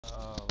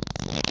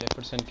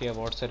Jefferson के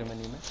award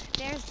ceremony में.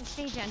 There's the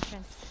stage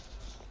entrance.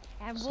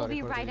 And we'll Sorry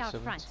be for the right out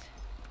disturbance. front.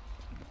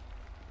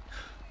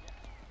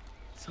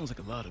 Sounds like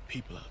a lot of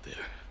people out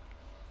there.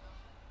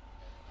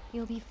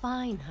 You'll be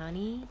fine,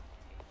 honey.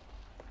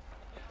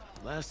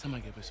 Last time I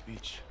gave a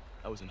speech,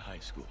 I was in high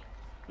school.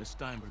 Miss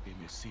Steinberg gave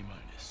me a C-.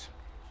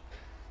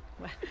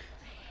 Well,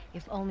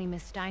 if only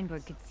Miss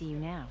Steinberg could see you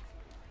now.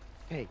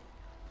 Hey,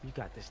 you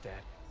got this,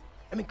 Dad.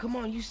 I mean, come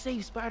on, you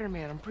saved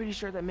Spider-Man. I'm pretty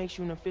sure that makes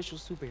you an official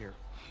superhero.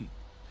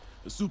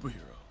 A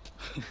superhero.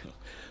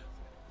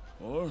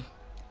 Or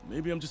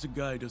maybe I'm just a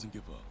guy who doesn't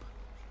give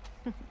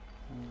up.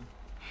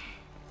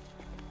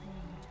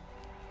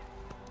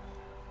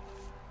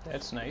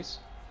 That's nice.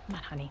 Come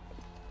on, honey.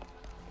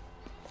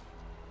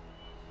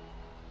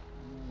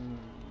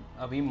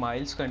 अभी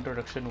miles का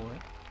introduction हुआ है.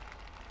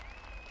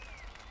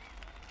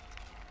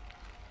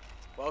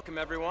 Welcome,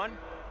 everyone.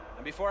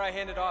 And before I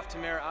hand it off to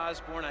Mayor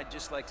Osborn, I'd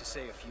just like to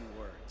say a few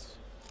words.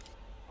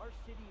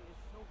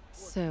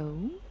 So?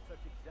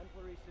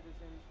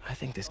 I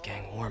think this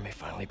gang war may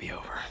finally be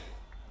over.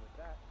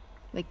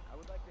 Like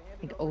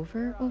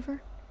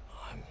over?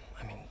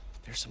 I mean,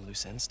 there's some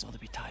loose ends still to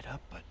be tied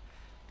up, but...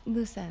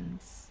 Loose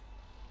ends.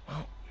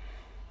 Well,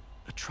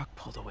 a truck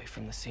pulled away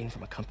from the scene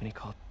from a company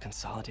called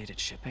Consolidated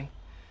Shipping.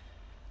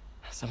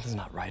 Something's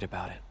not right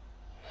about it.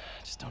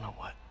 I just don't know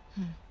what.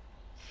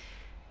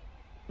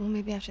 Well,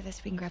 maybe after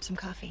this we can grab some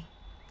coffee.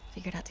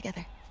 Figure it out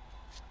together.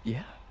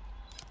 Yeah.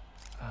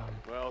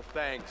 Well,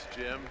 thanks,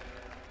 Jim.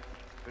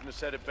 Couldn't have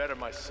said it better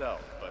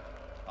myself, but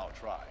I'll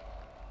try.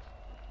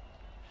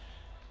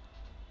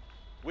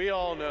 We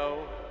all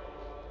know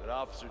that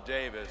Officer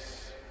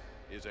Davis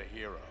is a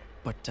hero.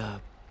 But,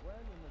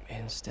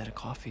 instead of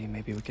coffee,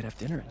 maybe we could have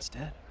dinner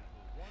instead.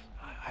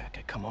 I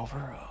could come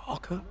over, I'll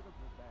cook.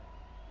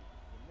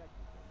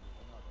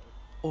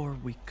 Or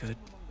we could,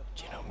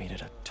 meet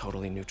at a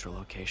totally neutral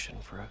location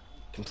for a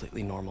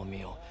completely normal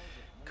meal,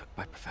 cooked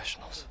by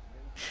professionals.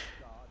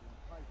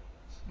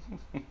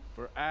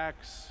 For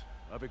acts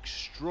of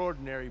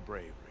extraordinary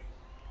bravery,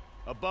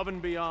 above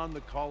and beyond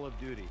the call of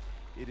duty,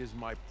 it is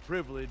my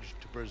privilege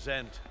to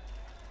present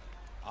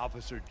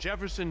Officer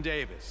Jefferson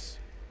Davis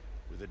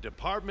with the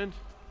Department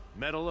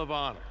Medal of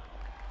Honor.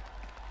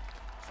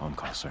 Phone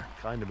call, sir.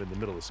 Kind of in the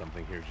middle of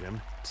something here,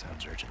 Jim.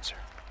 Sounds urgent, sir.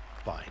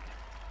 Fine.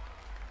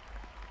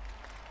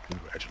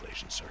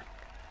 Congratulations, sir.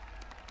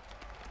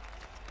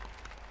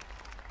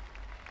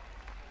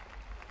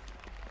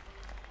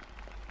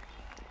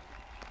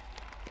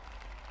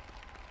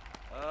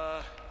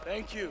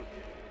 Thank you,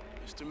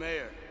 Mr.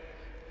 Mayor.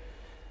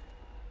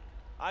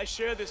 I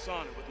share this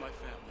honor with my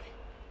family.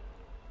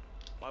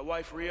 My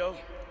wife, Rio,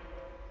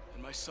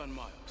 and my son,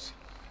 Miles.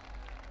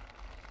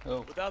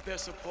 Oh. Without their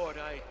support,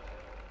 I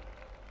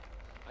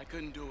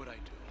couldn't do what I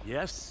do.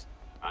 Yes?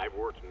 I've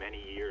worked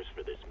many years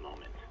for this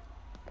moment.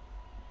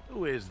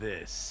 Who is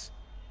this?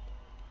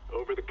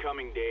 Over the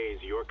coming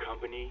days, your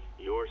company,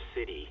 your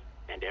city,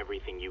 and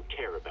everything you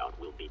care about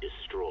will be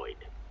destroyed.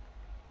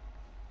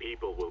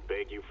 People will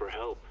beg you for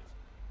help,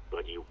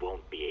 but you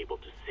won't be able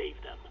to save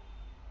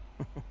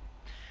them.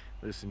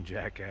 Listen,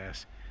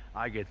 jackass.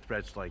 I get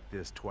threats like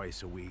this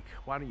twice a week.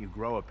 Why don't you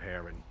grow a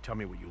pair and tell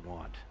me what you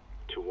want?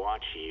 To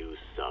watch you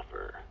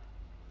suffer.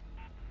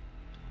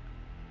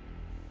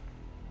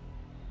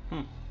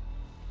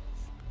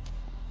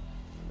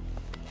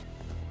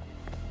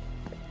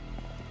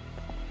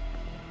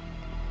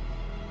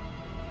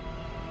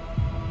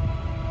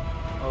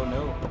 Oh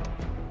no.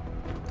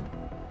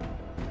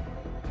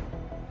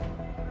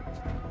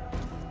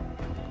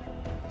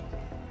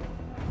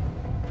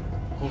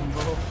 Oh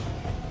no.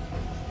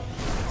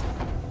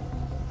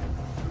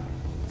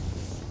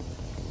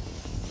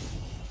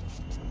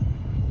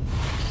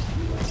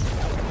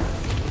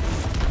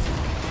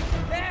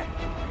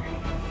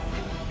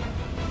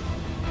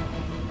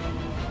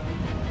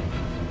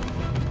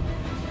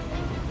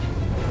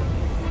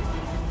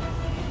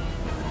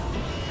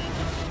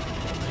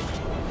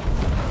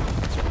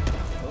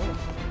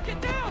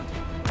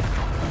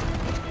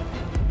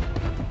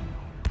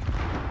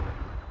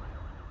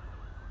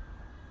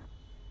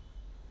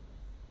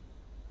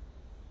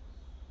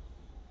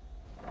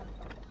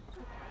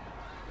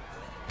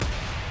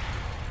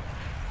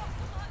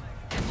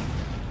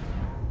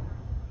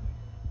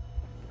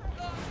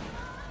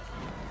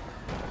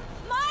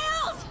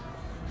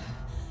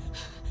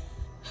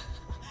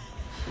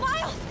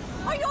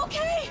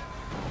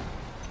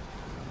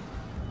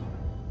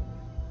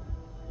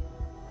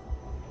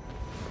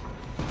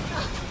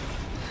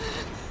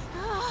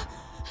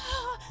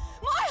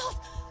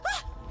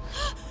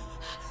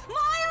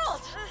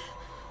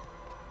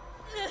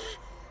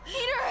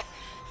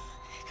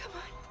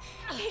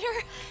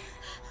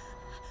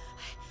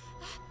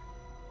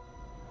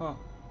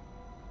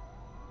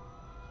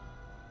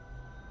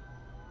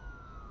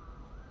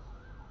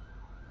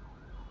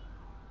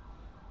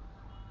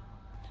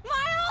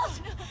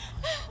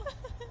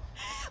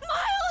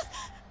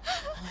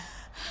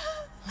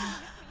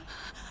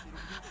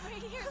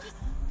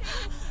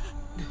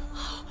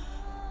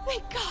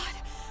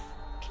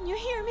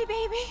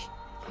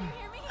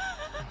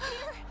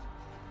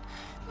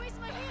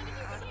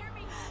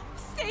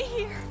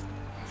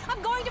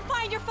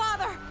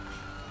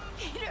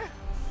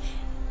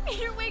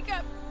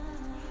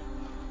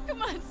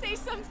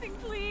 something,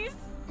 please.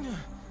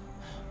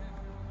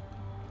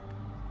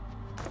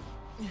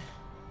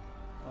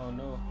 Oh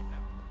no.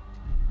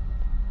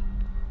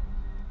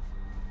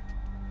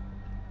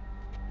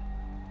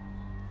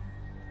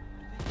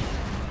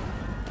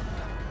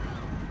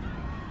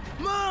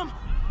 Mom!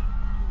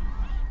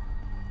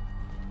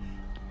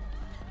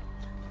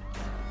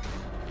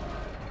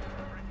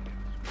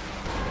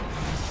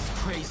 This is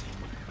crazy.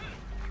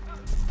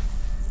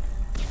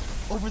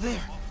 Over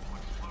there.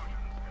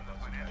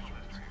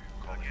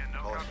 Again, no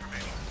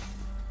confirmation.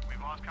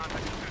 We've lost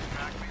contact with this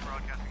factory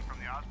broadcasting from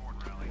the Osborn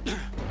rally.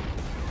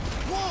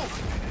 Whoa!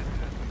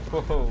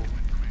 Whoa.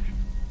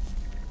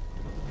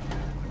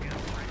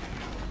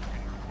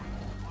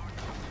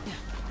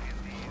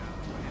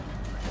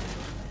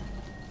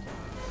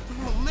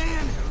 Oh,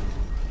 man!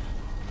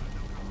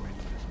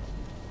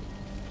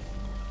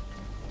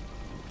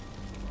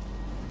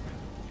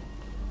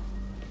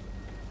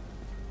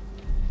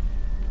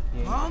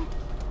 Yeah. Mom?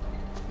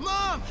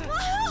 Mom!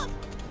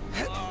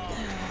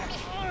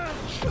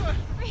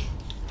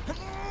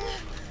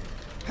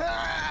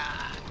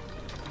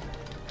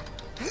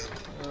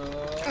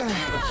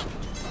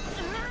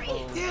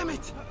 Damn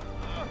it!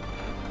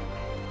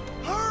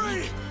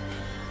 Hurry!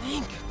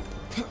 Think.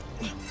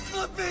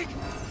 Flipping!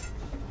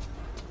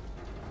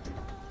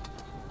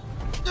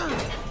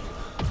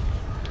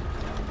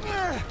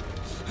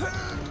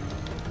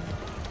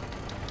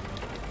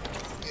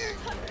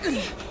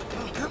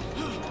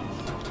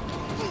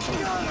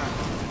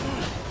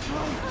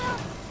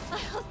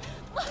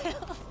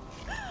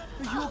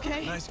 Are you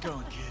okay? Nice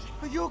going, kid.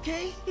 Are you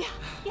okay? Yeah.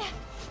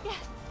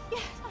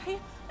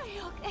 Are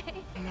you okay?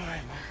 I'm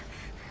alright, Mom.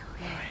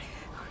 I'm alright.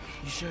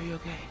 You sure you're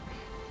okay?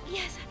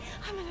 Yes,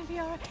 I'm gonna be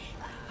alright.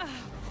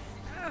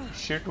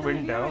 Shit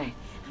went down. I'm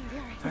gonna be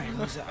alright. Alright,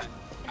 Lisa.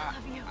 I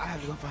love you. I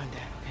have to go find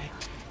Dad, okay?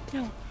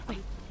 No,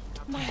 wait.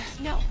 Miles,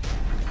 no.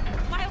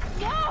 Miles,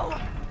 no!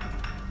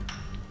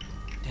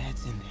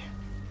 Dad's in there.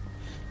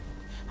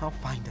 I'll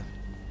find him.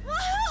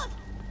 Miles!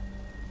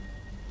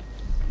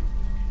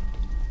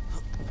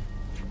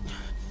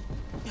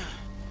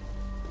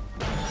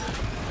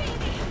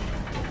 Baby!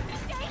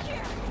 Stay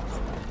here!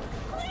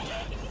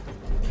 Please!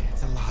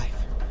 Dad's alive.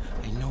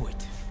 I know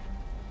it.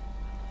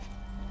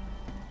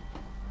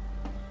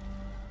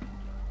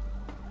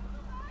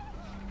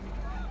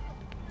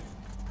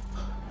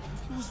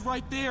 He was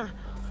right there.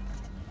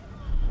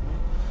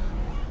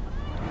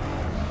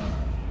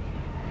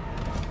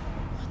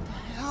 What the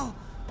hell?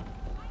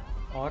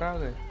 और आ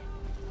गए.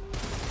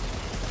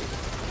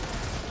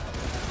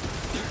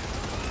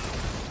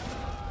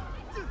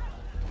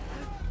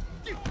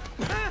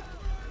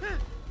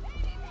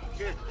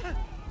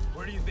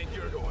 Where do you think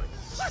you're going?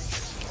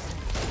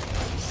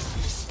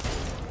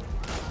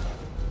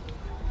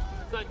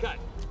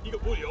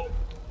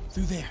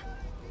 Through there.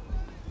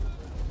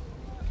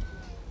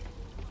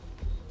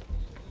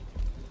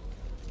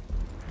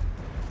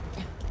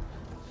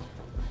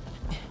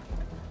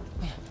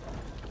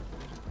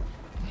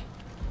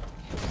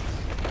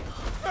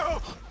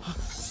 Oh.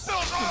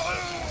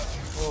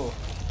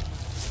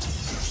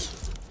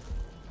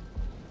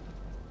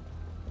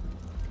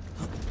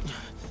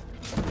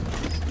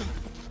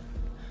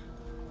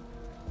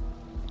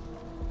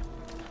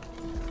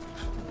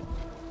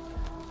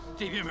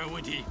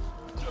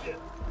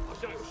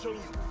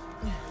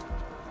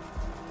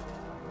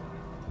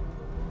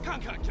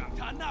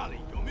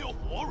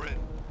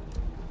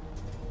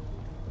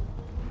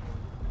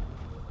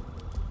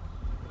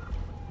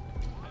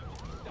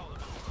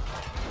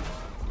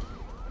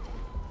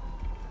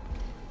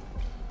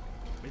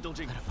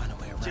 Gotta find a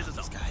way around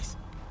these guys.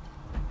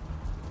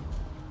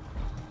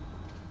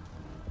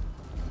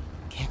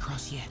 Can't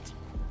cross yet.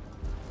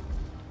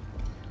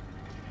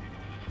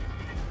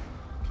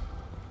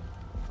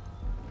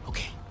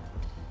 Okay.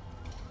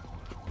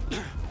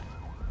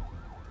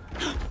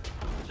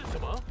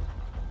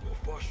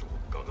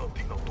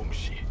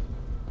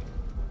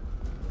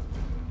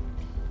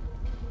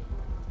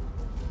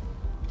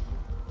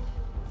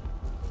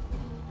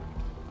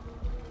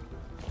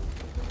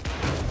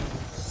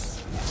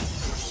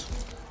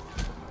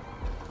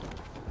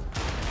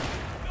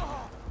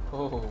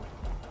 Oh.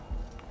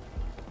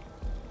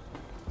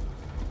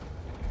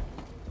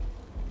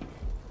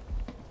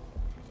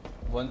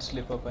 One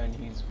slip up and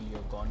he's be a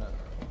goner.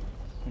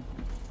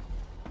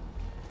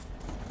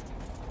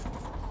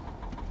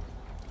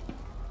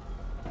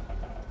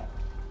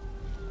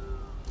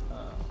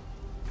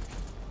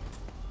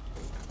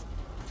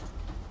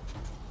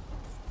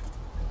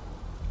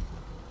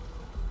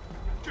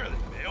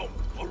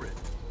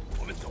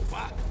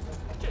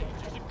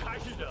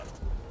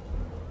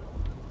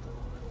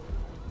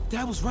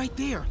 Dad was right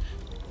there.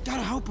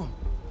 Gotta help him.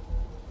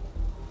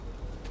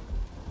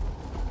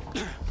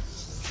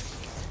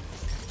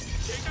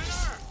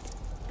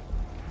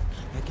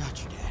 I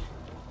got you, Dad.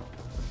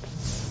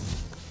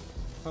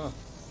 Huh.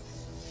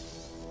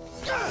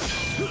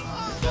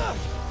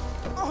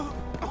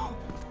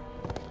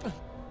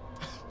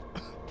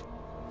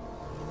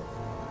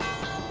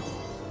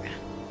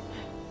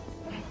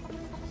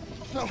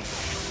 No.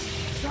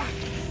 Stop.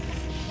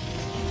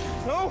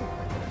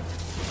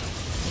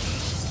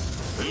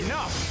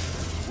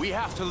 Enough! We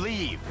have to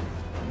leave.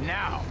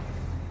 Now.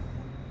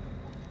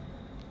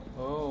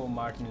 Oh,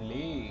 Martin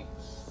Lee.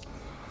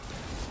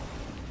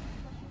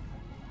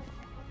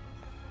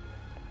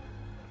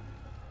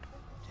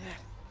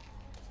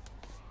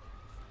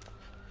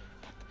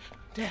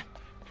 Dad.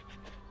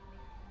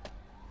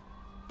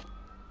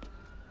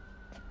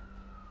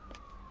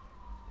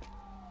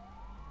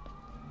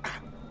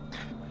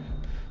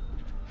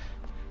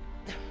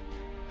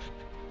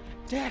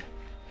 Dad.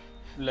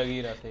 लग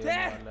ही रहा था ये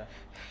Dad. वाला.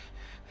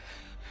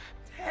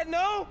 Dad,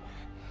 no!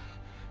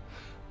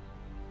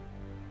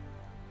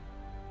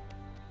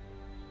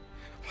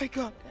 Wake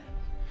up,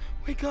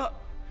 Dad. Wake up.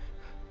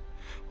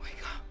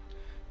 Wake up.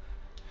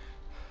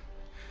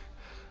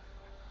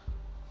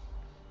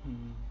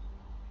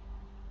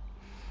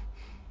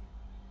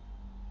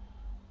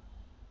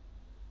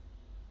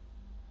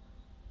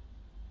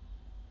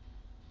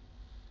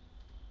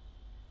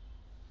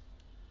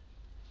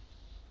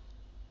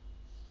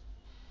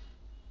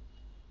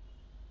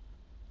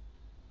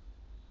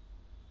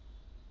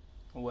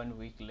 One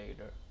week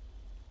later.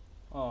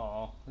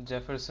 Oh,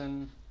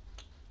 Jefferson.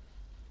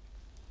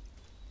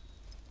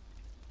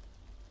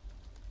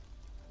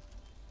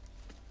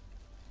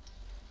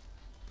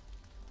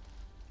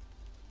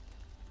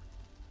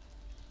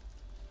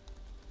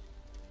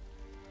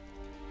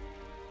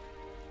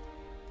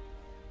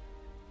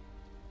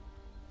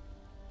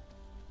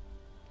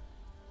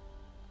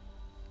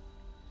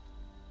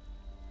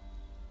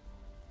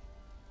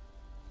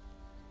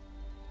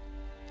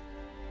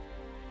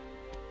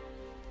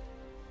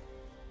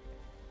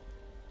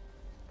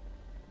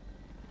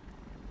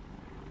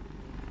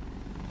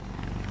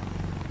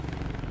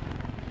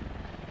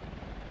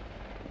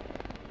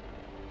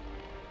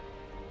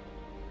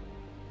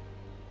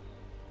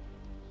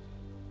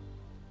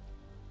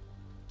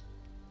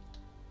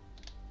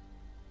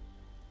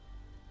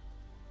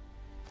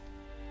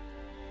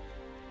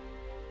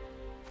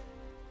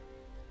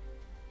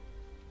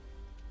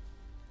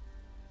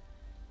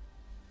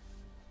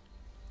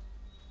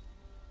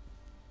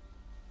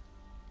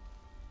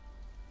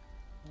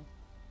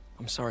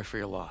 I'm sorry for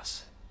your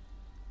loss.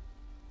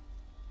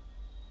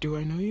 Do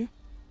I know you?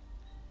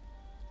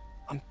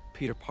 I'm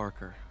Peter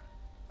Parker.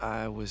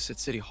 I was at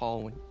City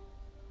Hall when...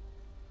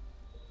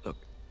 Look,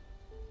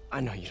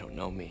 I know you don't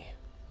know me,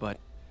 but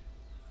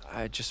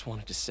I just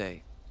wanted to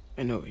say...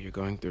 I know what you're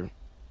going through.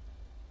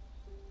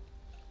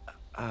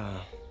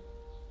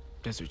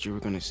 That's what you were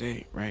gonna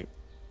say, right?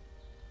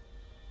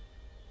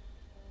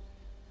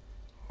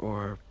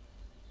 Or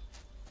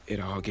it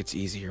all gets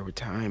easier with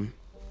time.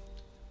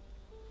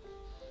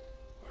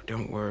 Or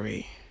don't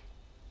worry.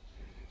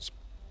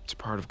 It's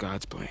part of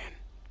God's plan.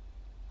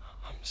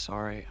 I'm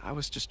sorry. I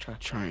was just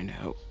trying to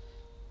help.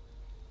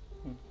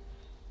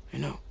 I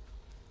know.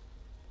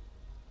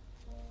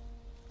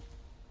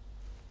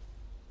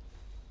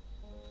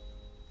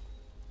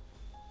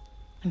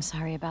 I'm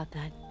sorry about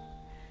that.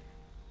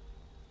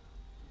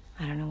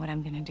 I don't know what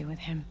I'm gonna do with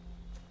him.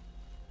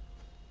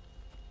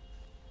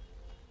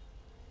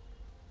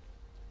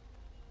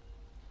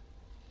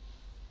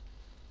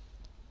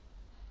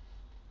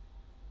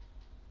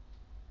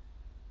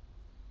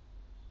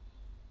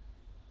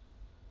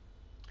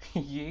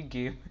 ये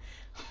game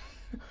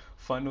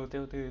fun होते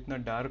होते इतना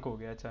dark हो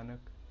गया अचानक.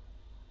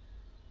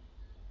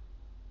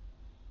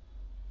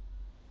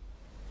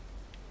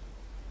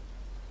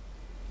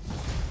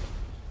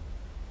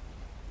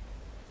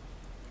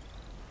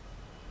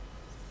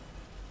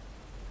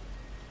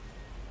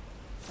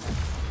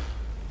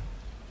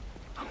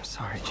 I'm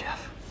sorry,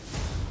 Jeff.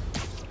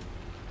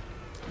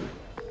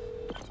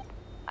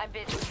 I'm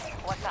busy.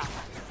 What's up?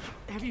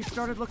 Have you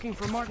started looking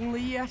for Martin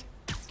Lee yet?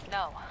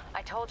 No,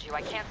 I told you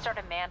I can't start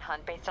a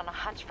manhunt based on a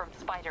hunch from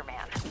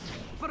Spider-Man.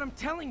 But I'm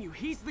telling you,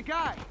 he's the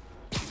guy.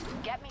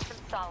 Get me some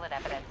solid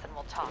evidence and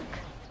we'll talk.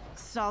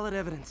 Solid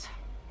evidence.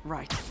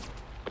 Right.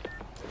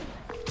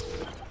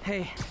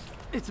 Hey,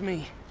 it's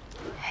me.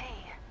 Hey,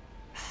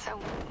 so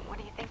what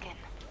are you thinking?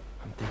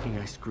 I'm thinking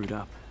I screwed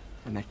up,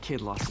 and that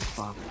kid lost his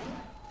father.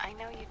 I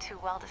know you too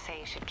well to say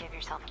you should give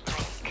yourself a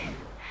break.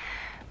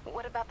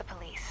 What about the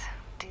police?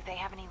 Do they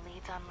have any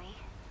leads on Lee?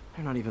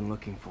 They're not even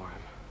looking for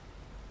him.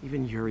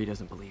 Even Yuri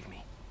doesn't believe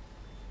me.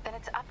 Then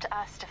it's up to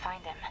us to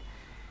find him.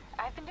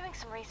 I've been doing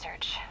some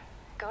research.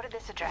 Go to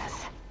this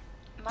address.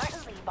 Martin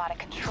Lee bought a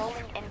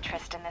controlling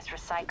interest in this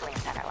recycling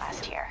center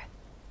last year.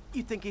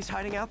 You think he's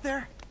hiding out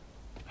there?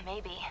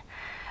 Maybe.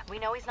 We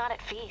know he's not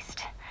at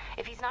Feast.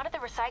 If he's not at the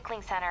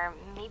recycling center,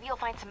 maybe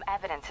you'll find some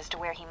evidence as to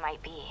where he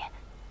might be.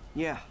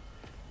 Yeah.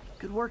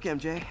 Good work,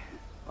 MJ.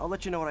 I'll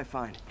let you know what I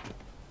find.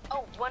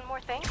 Oh, one more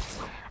thing.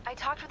 I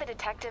talked with a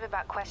detective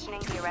about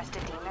questioning the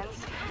arrested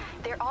demons.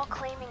 They're all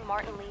claiming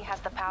Martin Lee has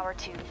the power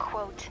to,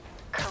 quote,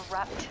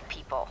 corrupt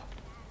people.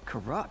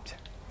 Corrupt?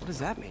 What does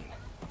that mean?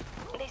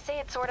 They say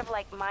it's sort of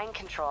like mind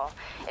control.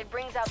 It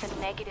brings out the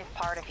negative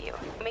part of you.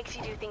 It makes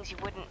you do things you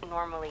wouldn't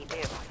normally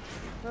do.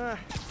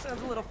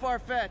 Sounds a little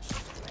far-fetched.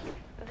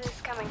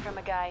 This coming from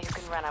a guy who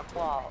can run up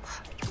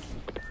walls.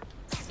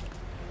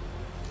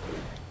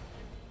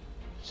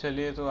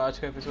 चलिए तो आज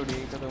का episode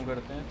यही खत्म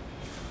करते हैं.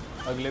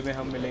 अगले में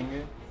हम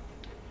मिलेंगे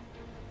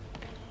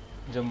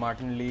जब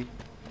मार्टिन ली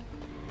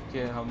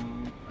के हम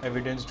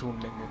एविडेंस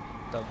ढूंढ लेंगे,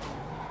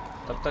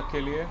 तब तक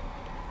के लिए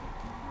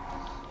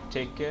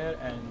take care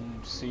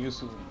and C you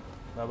soon,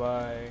 bye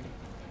bye,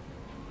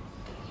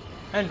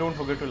 and don't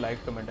forget to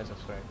like, comment and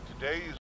subscribe.